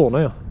wanting to pull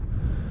now.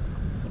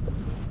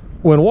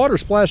 When water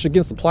splashes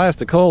against the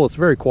plastic hull, it's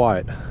very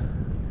quiet.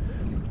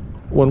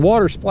 When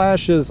water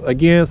splashes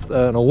against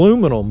an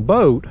aluminum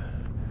boat,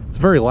 it's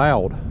very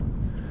loud.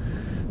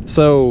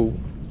 So,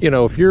 you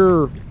know, if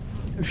you're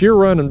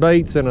running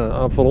baits in an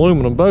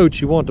aluminum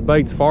boat, you want the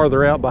baits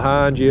farther out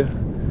behind you.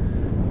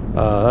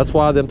 That's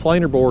why them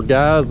planer board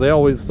guys, they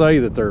always say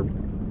that they're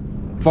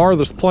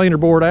farthest planer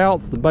board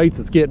out's the baits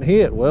that's getting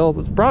hit. Well,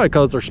 it's probably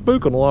because they're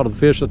spooking a lot of the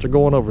fish that they're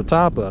going over the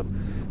top of.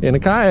 In a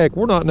kayak,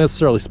 we're not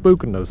necessarily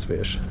spooking those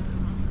fish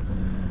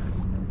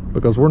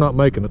because we're not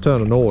making a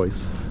ton of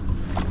noise.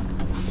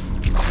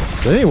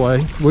 But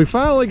anyway, we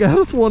finally got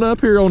this one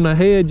up here on the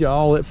head,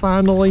 y'all. It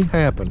finally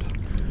happened.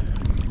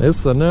 This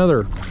is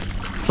another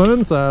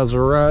fun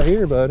sizer right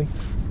here, buddy.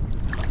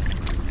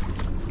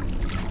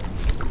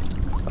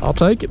 I'll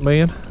take it,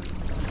 man.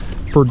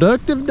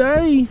 Productive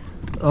day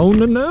on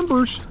the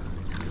numbers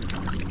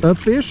of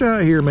fish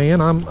out here,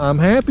 man. I'm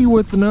happy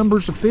with the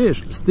numbers of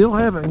fish. Still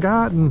haven't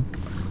got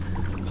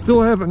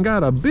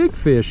a big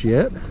fish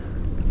yet.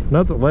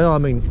 Nothing. Well, I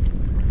mean,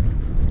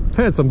 I've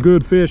had some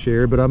good fish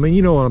here, but I mean,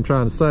 you know what I'm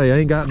trying to say. I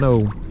ain't got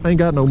no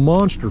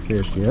monster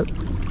fish yet.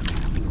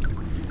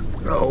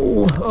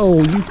 Oh,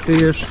 you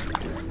fish!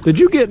 Did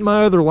you get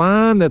my other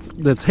line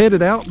that's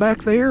headed out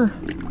back there?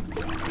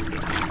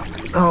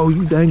 Oh,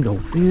 you dang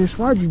old fish!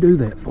 Why'd you do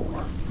that for?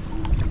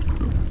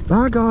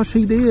 My gosh,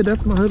 he did.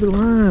 That's my other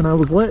line. I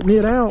was letting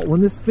it out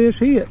when this fish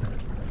hit.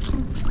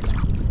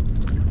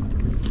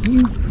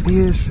 You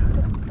fish!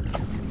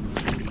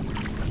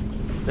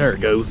 There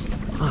it goes.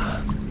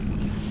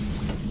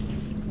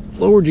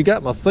 Lord, you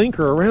got my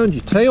sinker around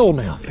your tail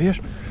now, fish.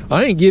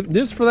 I ain't giving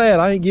this for that.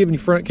 I ain't giving you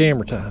front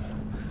camera time.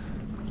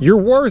 You're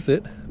worth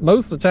it.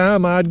 Most of the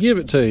time I'd give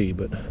it to you,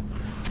 but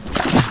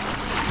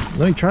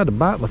no, he tried to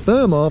bite my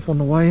thumb off on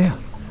the way out.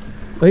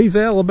 These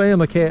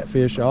Alabama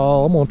catfish,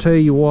 y'all, I'm gonna tell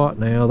you what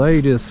now,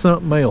 they just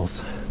something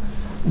else.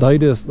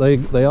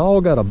 They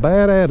all got a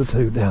bad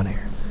attitude down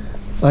here.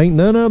 Ain't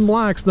none of them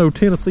likes no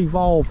Tennessee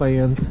Vol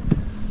fans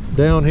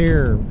down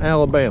here in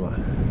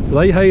Alabama.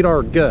 They hate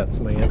our guts,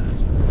 man.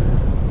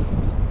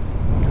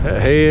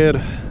 That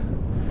head,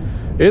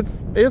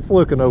 it's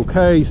looking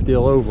okay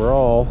still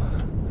overall.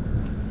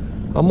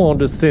 I'm gonna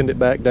just send it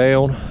back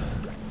down.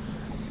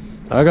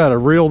 I gotta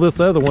reel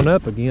this other one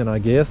up again, I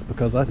guess,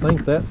 because I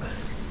think that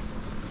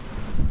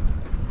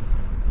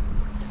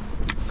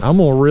I'm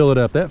gonna reel it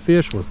up. That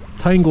fish was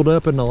tangled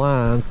up in the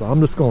line, so I'm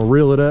just gonna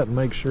reel it up and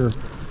make sure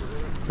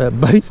that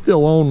bait's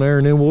still on there,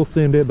 and then we'll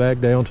send it back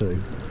down too.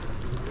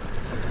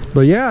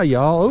 But yeah,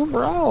 y'all,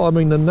 overall, I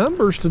mean, the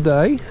numbers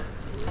today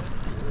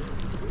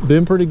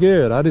been pretty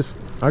good. I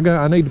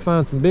need to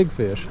find some big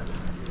fish.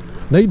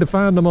 Need to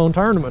find them on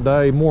tournament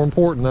day. More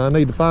important, I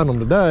need to find them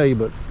today,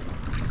 but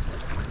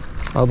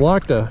I'd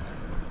like to.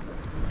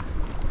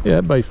 Yeah,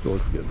 that bait still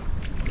looks good.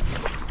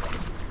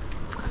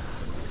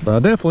 But I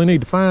definitely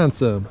need to find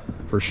some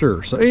for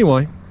sure. So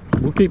anyway,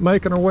 we'll keep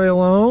making our way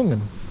along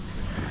and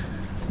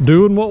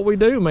doing what we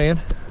do,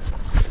 man.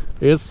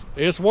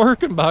 It's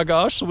working, by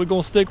gosh, so we're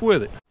gonna stick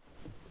with it.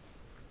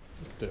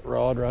 That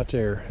rod right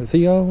there, is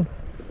he on?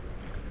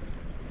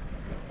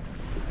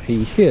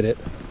 He hit it.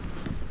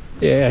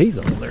 Yeah, he's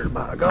on there,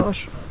 by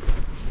gosh.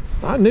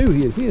 I knew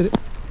he'd hit it.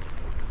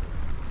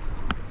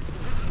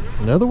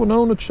 Another one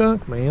on the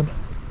chunk, man.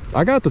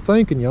 I got to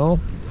thinking, y'all.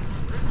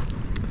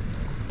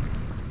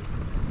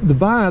 The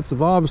bites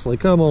have obviously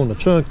come on the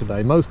chunk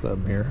today, most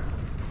of them here.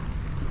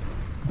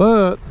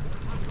 But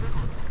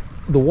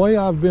the way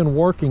I've been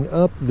working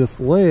up this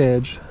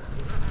ledge,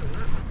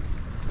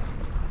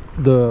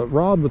 the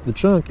rod with the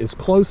chunk is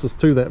closest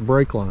to that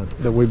brake line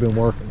that we've been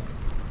working.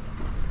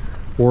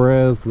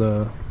 Whereas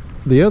the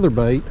other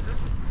bait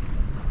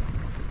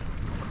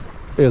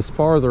is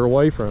farther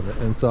away from it.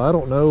 And so I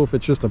don't know if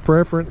it's just a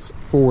preference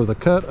for the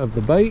cut of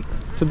the bait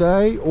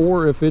today,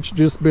 or if it's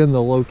just been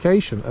the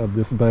location of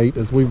this bait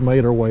as we've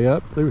made our way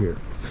up through here.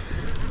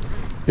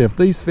 If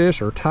these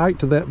fish are tight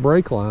to that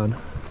brake line,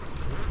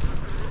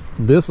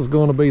 this is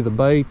going to be the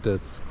bait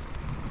that's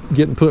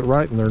getting put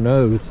right in their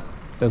nose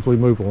as we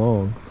move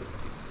along.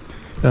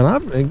 And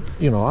I've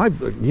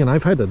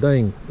had the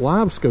dang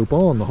live scope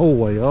on the whole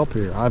way up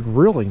here. I've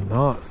really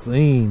not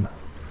seen,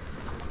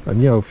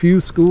 a few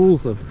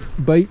schools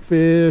of bait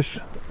fish,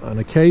 an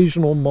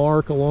occasional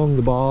mark along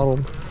the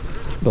bottom,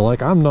 but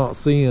like I've not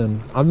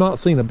seen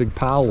a big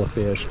pile of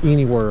fish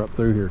anywhere up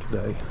through here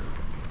today.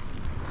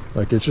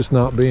 Like it's just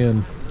not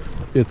been.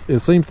 It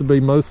seems to be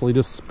mostly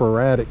just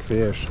sporadic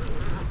fish.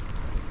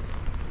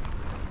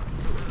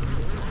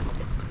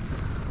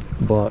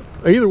 But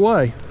either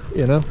way,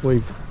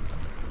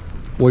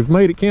 we've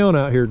made it count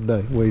out here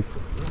today.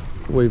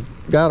 We've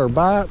got our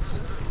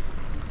bites.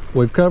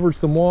 We've covered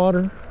some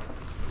water.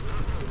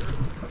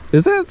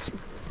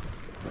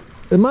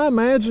 Am I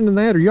imagining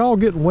that? Are y'all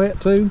getting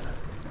wet too?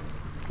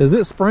 Is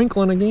it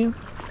sprinkling again?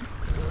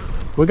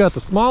 We got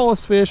the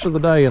smallest fish of the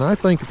day, and I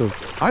think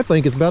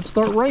it's about to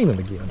start raining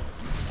again.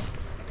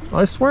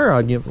 I swear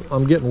I'm getting a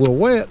little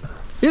wet.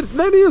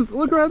 That is,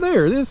 look right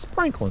there, it is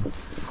sprinkling.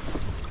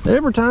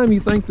 Every time you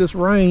think this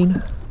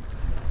rain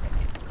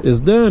is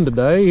done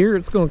today, here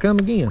it's gonna come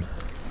again.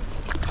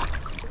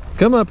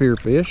 Come up here,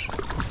 fish.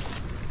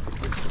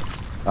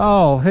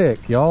 Oh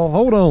heck, y'all,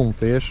 hold on,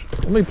 fish.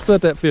 Let me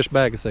set that fish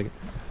back a second.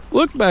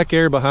 Look back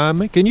there behind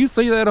me. Can you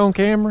see that on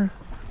camera?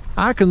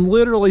 I can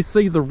literally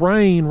see the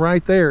rain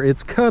right there.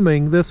 It's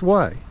coming this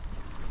way.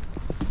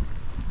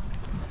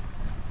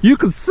 You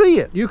can see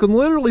it. You can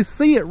literally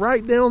see it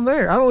right down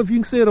there. I don't know if you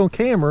can see it on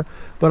camera,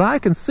 but I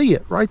can see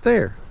it right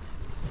there.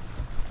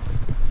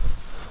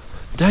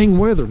 Dang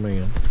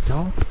weatherman,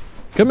 y'all.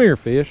 Come here,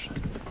 fish.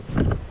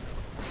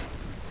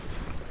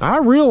 I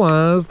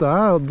realized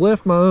I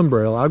left my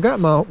umbrella. I've got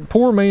my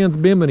poor man's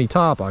bimini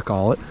top, I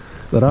call it,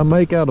 that I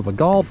make out of a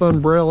golf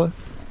umbrella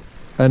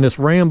and this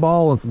ram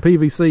ball and some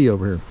PVC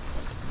over here.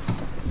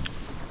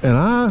 And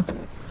I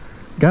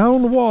got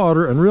on the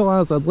water and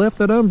realized I'd left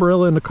that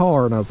umbrella in the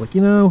car, and I was like,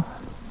 you know,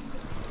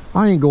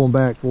 I ain't going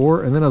back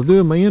for it. And then I was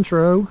doing my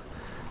intro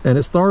and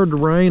it started to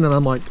rain, and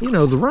I'm like, you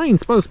know, the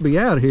rain's supposed to be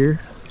out of here.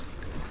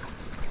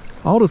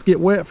 I'll just get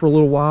wet for a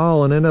little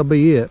while and then that'll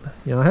be it.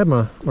 You know, I had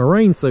my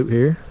rain suit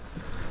here.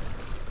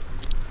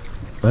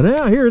 But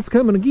now here it's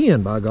coming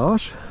again, by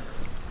gosh.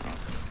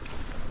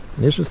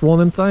 It's just one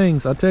of them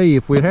things. I tell you,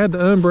 if we'd had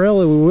the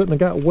umbrella, we wouldn't have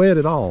got wet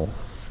at all.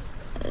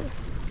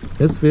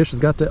 This fish has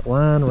got that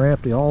line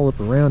wrapped all up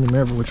around him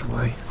every which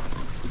way.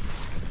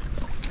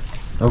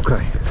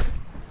 Okay.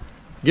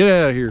 Get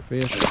out of here,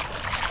 fish.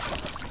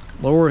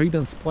 Lord, he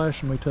done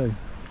splashing me too.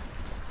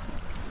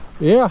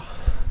 Yeah.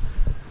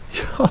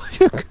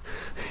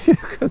 You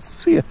can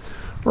see it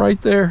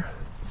right there.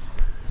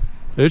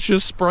 It's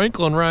just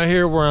sprinkling right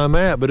here where I'm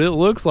at, but it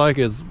looks like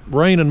it's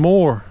raining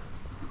more.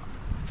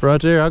 Right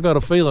there, I got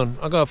a feeling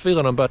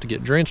I'm about to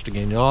get drenched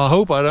again, y'all. I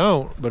hope I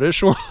don't, but it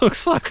sure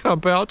looks like I'm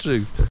about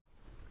to.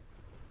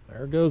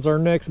 There goes our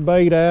next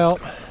bait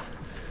out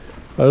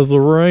as the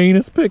rain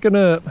is picking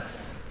up.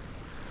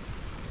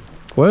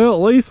 Well,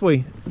 at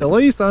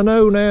least I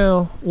know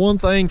now one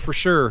thing for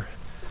sure.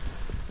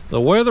 The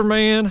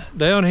weatherman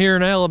down here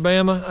in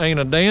Alabama ain't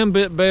a damn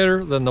bit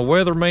better than the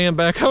weatherman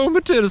back home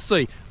in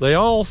Tennessee. They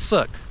all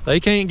suck.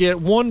 They can't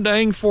get one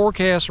dang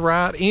forecast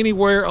right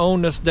anywhere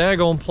on this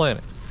daggone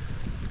planet.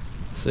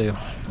 So,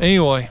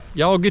 anyway,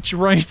 y'all get your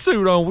rain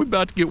suit on. We're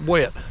about to get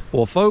wet.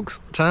 Well,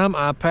 folks, time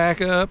I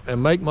pack up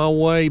and make my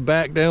way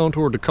back down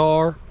toward the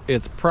car.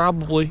 It's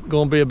probably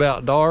going to be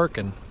about dark,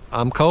 and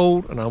I'm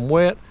cold and I'm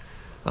wet.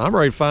 I'm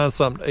ready to find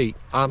something to eat.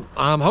 I'm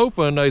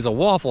hoping there's a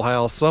Waffle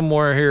House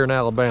somewhere here in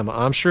Alabama.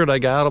 I'm sure they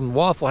got them.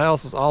 Waffle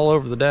Houses all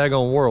over the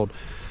daggone world.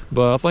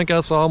 But I think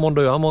that's all I'm gonna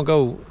do. I'm gonna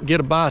go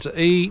get a bite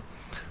to eat,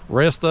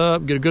 rest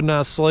up, get a good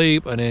night's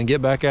sleep, and then get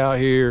back out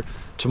here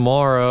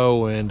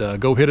tomorrow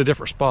and go hit a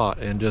different spot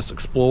and just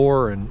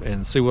explore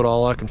and see what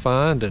all I can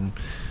find. And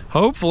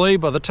hopefully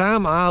by the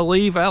time I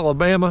leave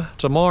Alabama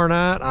tomorrow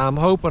night, I'm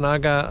hoping I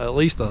got at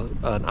least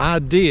an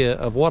idea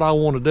of what I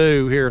want to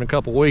do here in a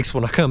couple weeks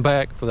when I come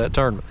back for that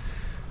tournament.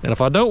 And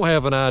if I don't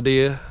have an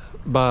idea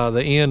by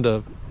the end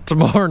of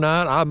tomorrow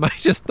night, I may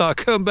just not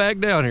come back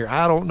down here.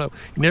 I don't know.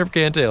 You never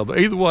can tell. But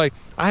either way,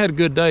 I had a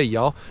good day,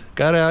 y'all.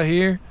 Got out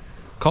here,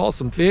 caught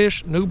some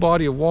fish, new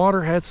body of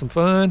water, had some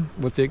fun,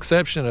 with the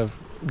exception of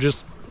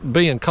just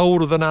being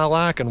colder than I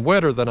like and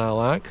wetter than I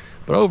like.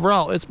 But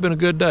overall, it's been a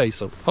good day.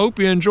 So hope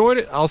you enjoyed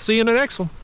it. I'll see you in the next one.